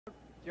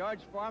George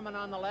Foreman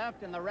on the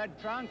left in the red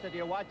trunks, if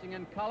you're watching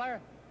in color.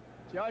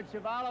 George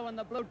Chuvalo in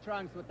the blue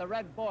trunks with the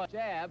red boy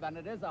jab, and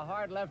it is a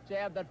hard left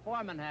jab that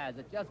Foreman has.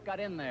 It just got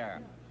in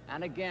there.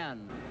 And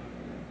again.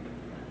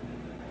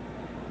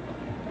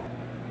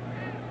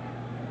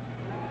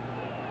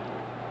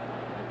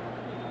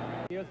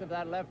 Use of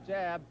that left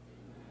jab.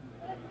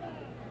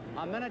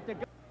 A minute to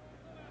go.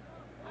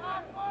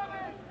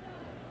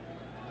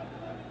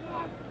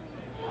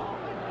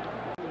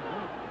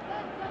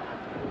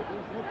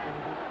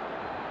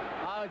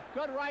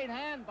 Good right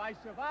hand by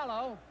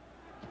Chuvalo.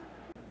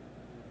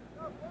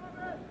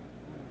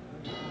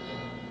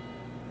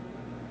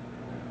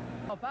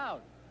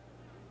 Out.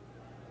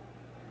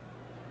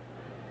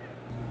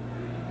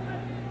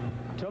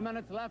 2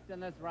 minutes left in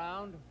this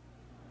round.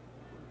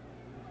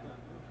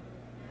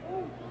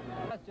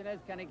 The question is,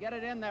 can he get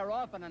it in there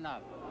often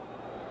enough?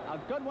 A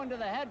good one to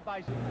the head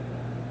by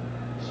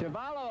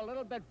Chuvalo, a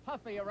little bit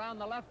puffy around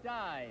the left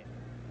eye.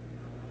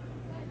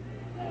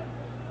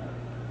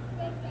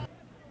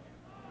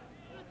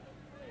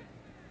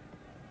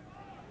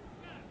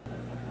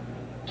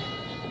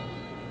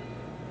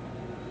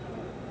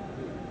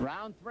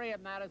 Round 3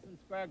 at Madison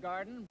Square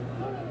Garden.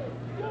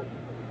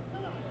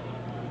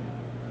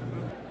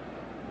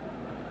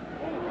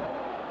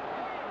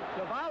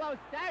 Chuvalo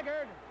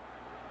staggered.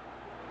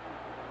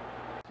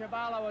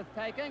 Chuvalo is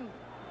taking.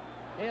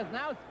 He is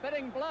now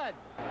spitting blood.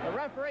 The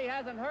referee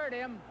hasn't hurt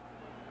him.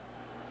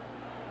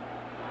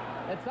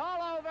 It's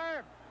all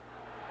over.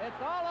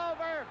 It's all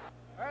over.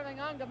 Irving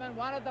Ungerman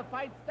wanted the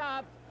fight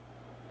stopped.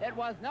 It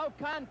was no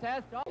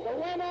contest. The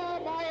winner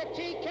by a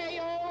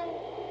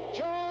TKO,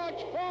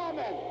 George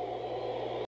Foreman.